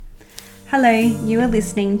Hello, you are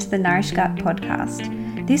listening to the Nourish Gut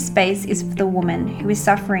podcast. This space is for the woman who is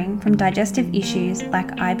suffering from digestive issues like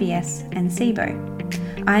IBS and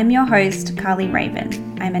SIBO. I am your host, Carly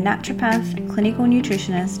Raven. I am a naturopath, clinical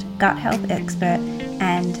nutritionist, gut health expert,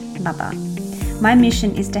 and mother. My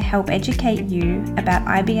mission is to help educate you about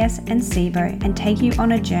IBS and SIBO and take you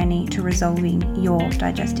on a journey to resolving your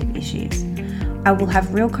digestive issues. I will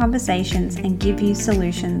have real conversations and give you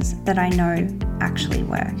solutions that I know actually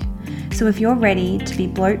work. So if you're ready to be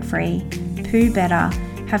bloat-free, poo better,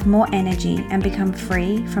 have more energy, and become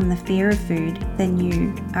free from the fear of food, then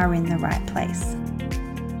you are in the right place.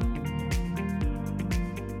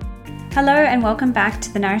 Hello and welcome back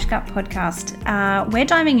to the Nourish Gut podcast. We're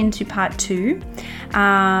diving into part 2 in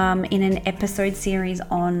an episode series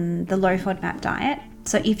on the low FODMAP diet.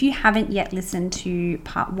 So if you haven't yet listened to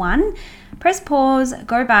part 1, press pause,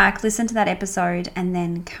 go back, listen to that episode, and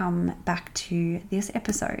then come back to this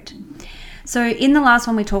episode. So in the last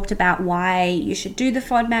one, we talked about why you should do the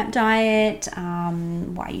FODMAP diet,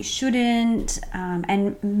 why you shouldn't,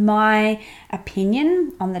 and my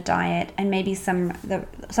opinion on the diet, and maybe some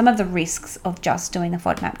of the risks of just doing the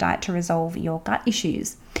FODMAP diet to resolve your gut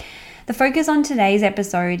issues. The focus on today's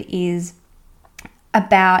episode is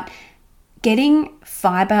about getting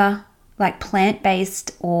fiber, like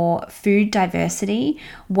plant-based or food diversity,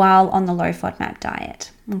 while on the low FODMAP diet,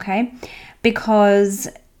 okay? Let's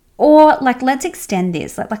extend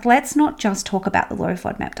this. Let's not just talk about the low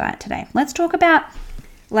FODMAP diet today. Let's talk about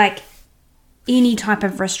like any type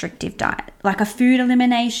of restrictive diet, like a food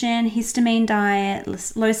elimination, histamine diet,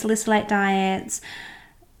 low salicylate diets,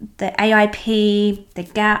 the AIP, the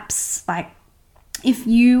GAPS. Like if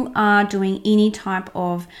you are doing any type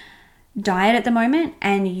of diet at the moment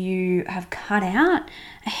and you have cut out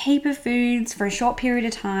a heap of foods for a short period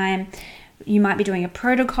of time, you might be doing a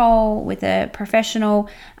protocol with a professional.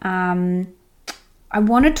 I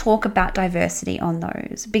want to talk about diversity on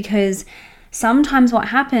those, because sometimes what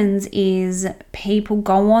happens is people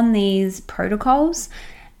go on these protocols,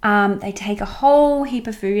 they take a whole heap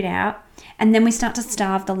of food out, and then we start to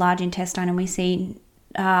starve the large intestine, and we see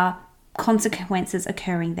consequences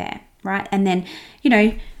occurring there, right? And then,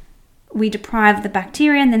 we deprive the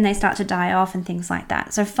bacteria and then they start to die off and things like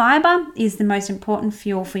that. So fiber is the most important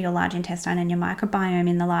fuel for your large intestine and your microbiome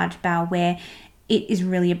in the large bowel, where it is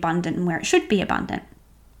really abundant and where it should be abundant.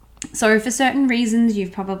 So for certain reasons,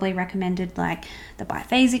 you've probably recommended like the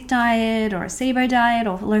biphasic diet or a SIBO diet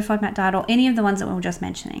or low FODMAP diet or any of the ones that we were just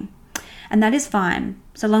mentioning. And that is fine,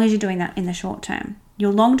 so long as you're doing that in the short term.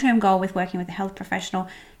 Your long-term goal with working with a health professional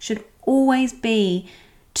should always be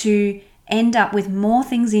to end up with more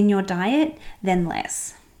things in your diet than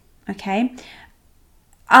less, okay?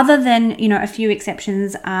 Other than, a few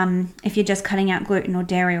exceptions, if you're just cutting out gluten or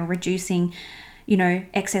dairy or reducing,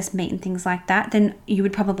 excess meat and things like that, then you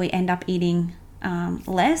would probably end up eating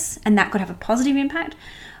less, and that could have a positive impact.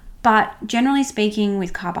 But generally speaking,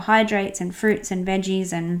 with carbohydrates and fruits and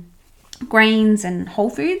veggies and grains and whole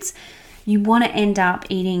foods, you want to end up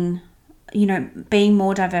eating being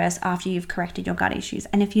more diverse after you've corrected your gut issues.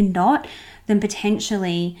 And if you're not, then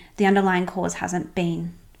potentially the underlying cause hasn't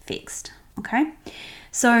been fixed, okay?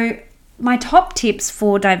 So my top tips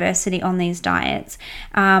for diversity on these diets,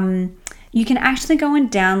 you can actually go and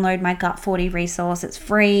download my Gut 40 resource. It's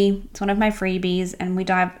free. It's one of my freebies, and we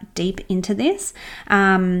dive deep into this.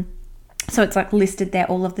 So it's like listed there,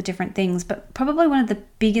 all of the different things. But probably one of the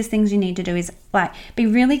biggest things you need to do is like be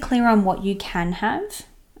really clear on what you can have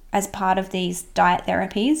as part of these diet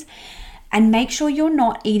therapies, and make sure you're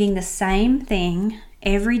not eating the same thing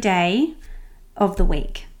every day of the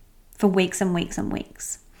week for weeks and weeks and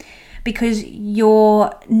weeks, because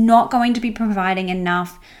you're not going to be providing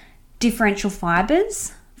enough differential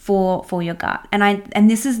fibers for your gut. And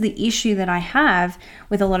this is the issue that I have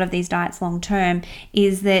with a lot of these diets long term,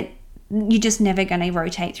 is that you're just never going to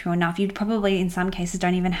rotate through enough. You probably in some cases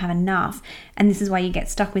don't even have enough, and this is why you get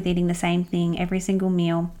stuck with eating the same thing every single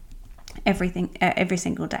meal, every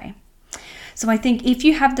single day. So I think if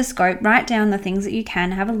you have the scope, write down the things that you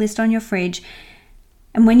can, have a list on your fridge,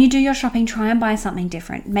 and when you do your shopping, try and buy something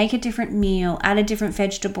different. Make a different meal, add a different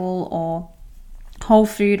vegetable or whole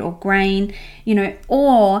food or grain,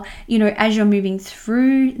 as you're moving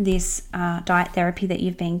through this diet therapy that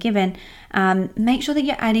you've been given, make sure that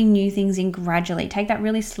you're adding new things in gradually. Take that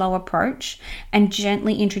really slow approach and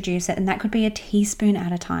gently introduce it, and that could be a teaspoon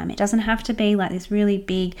at a time. It doesn't have to be like this really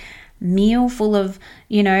big meal full of,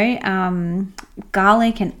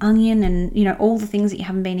 garlic and onion and, all the things that you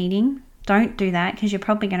haven't been eating. Don't do that, because you're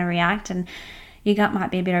probably going to react and your gut might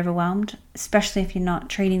be a bit overwhelmed, especially if you're not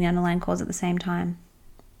treating the underlying cause at the same time.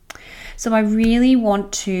 So I really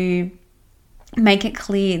want to make it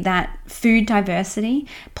clear that food diversity,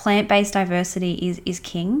 plant-based diversity is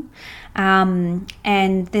king.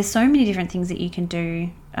 And there's so many different things that you can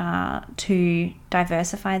do to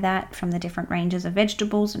diversify that, from the different ranges of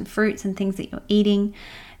vegetables and fruits and things that you're eating,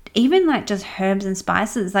 even like just herbs and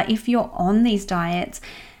spices. Like if you're on these diets,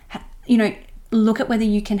 look at whether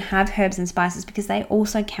you can have herbs and spices, because they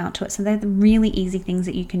also count to it. So they're the really easy things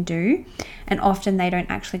that you can do, and often they don't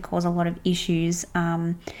actually cause a lot of issues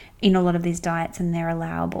in a lot of these diets, and they're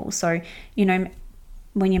allowable. So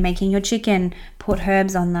when you're making your chicken, put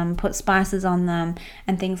herbs on them, put spices on them,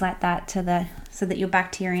 and things like that, so that your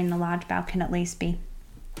bacteria in the large bowel can at least be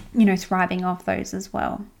thriving off those as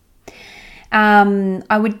well.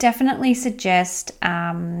 I would definitely suggest,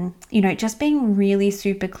 just being really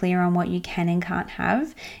super clear on what you can and can't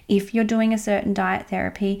have if you're doing a certain diet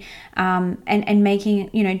therapy, and making,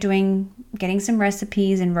 getting some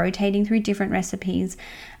recipes and rotating through different recipes,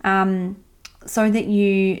 so that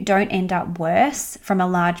you don't end up worse from a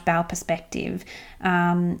large bowel perspective.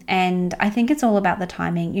 And I think it's all about the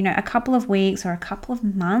timing. A couple of weeks or a couple of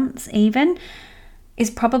months even is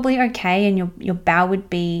probably okay, and your bowel would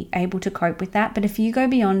be able to cope with that. But if you go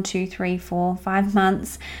beyond 2, 3, 4, 5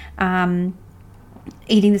 months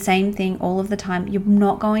eating the same thing all of the time, you're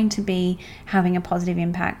not going to be having a positive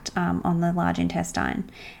impact on the large intestine.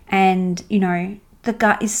 And the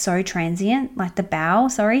gut is so transient, like the bowel,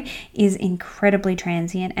 is incredibly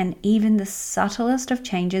transient, and even the subtlest of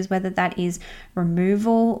changes, whether that is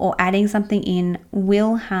removal or adding something in,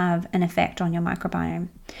 will have an effect on your microbiome.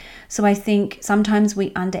 So I think sometimes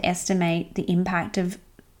we underestimate the impact of,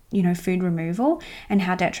 food removal and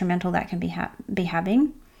how detrimental that can be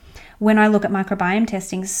having. When I look at microbiome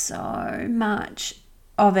testing, so much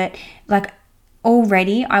of it, like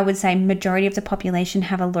already I would say majority of the population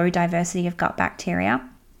have a low diversity of gut bacteria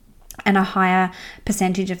and a higher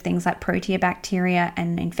percentage of things like proteobacteria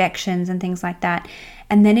and infections and things like that.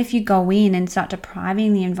 And then if you go in and start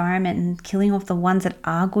depriving the environment and killing off the ones that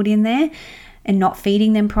are good in there, and not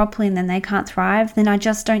feeding them properly, and then they can't thrive, then I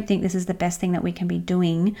just don't think this is the best thing that we can be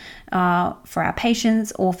doing for our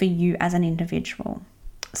patients or for you as an individual.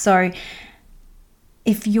 So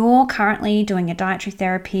if you're currently doing a dietary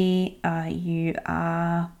therapy, you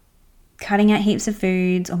are cutting out heaps of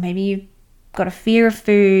foods, or maybe you've got a fear of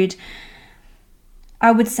food,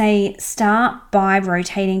 I would say start by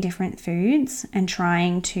rotating different foods and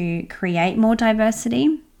trying to create more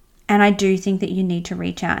diversity. And I do think that you need to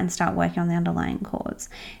reach out and start working on the underlying cause.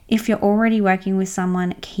 If you're already working with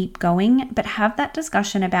someone, keep going, but have that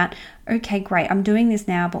discussion about, okay, great, I'm doing this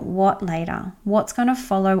now, but what later? What's going to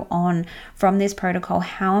follow on from this protocol?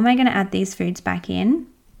 How am I going to add these foods back in?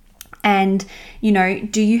 And,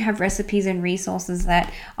 do you have recipes and resources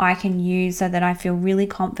that I can use so that I feel really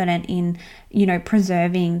confident in,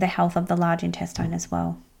 preserving the health of the large intestine as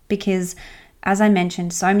well? Because as I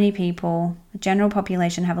mentioned, so many people, the general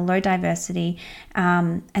population, have a low diversity,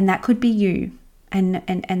 and that could be you. And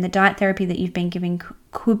the diet therapy that you've been giving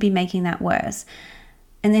could be making that worse.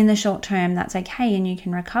 And in the short term, that's okay, and you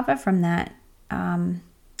can recover from that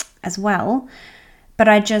as well. But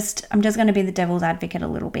I'm just going to be the devil's advocate a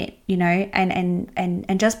little bit,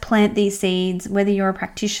 and just plant these seeds, whether you're a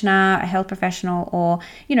practitioner, a health professional, or,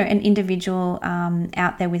 an individual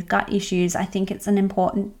out there with gut issues. I think it's an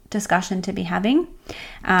important discussion to be having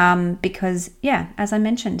because, as I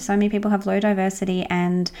mentioned, so many people have low diversity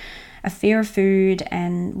and a fear of food,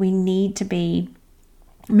 and we need to be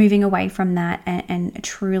moving away from that and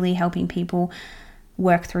truly helping people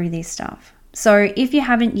work through this stuff. So if you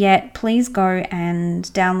haven't yet, please go and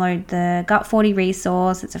download the Gut40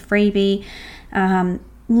 resource. It's a freebie.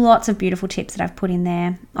 Lots of beautiful tips that I've put in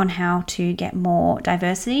there on how to get more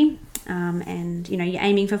diversity. And, you're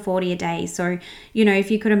aiming for 40 a day. So,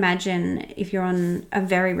 if you could imagine, if you're on a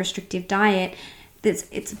very restrictive diet,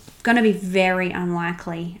 it's going to be very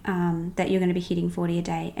unlikely that you're going to be hitting 40 a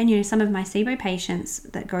day. And, some of my SIBO patients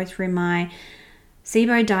that go through my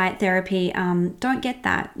SIBO diet therapy don't get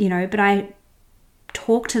that, but I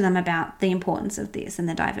talk to them about the importance of this and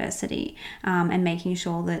the diversity and making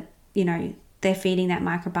sure that, they're feeding that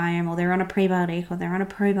microbiome, or they're on a prebiotic, or they're on a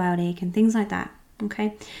probiotic, and things like that.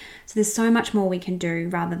 Okay. So there's so much more we can do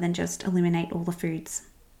rather than just eliminate all the foods.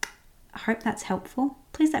 I hope that's helpful.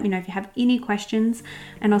 Please let me know if you have any questions,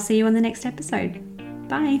 and I'll see you on the next episode.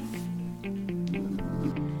 Bye.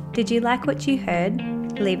 Did you like what you heard?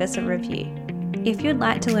 Leave us a review. If you'd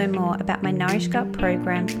like to learn more about my Nourish Gut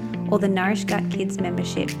program or the Nourish Gut Kids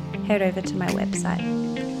membership, head over to my website.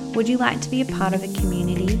 Would you like to be a part of a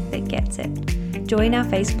community that gets it? Join our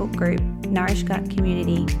Facebook group, Nourish Gut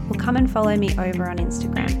Community, or come and follow me over on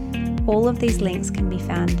Instagram. All of these links can be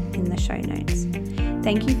found in the show notes.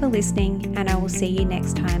 Thank you for listening, and I will see you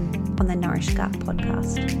next time on the Nourish Gut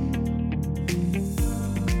podcast.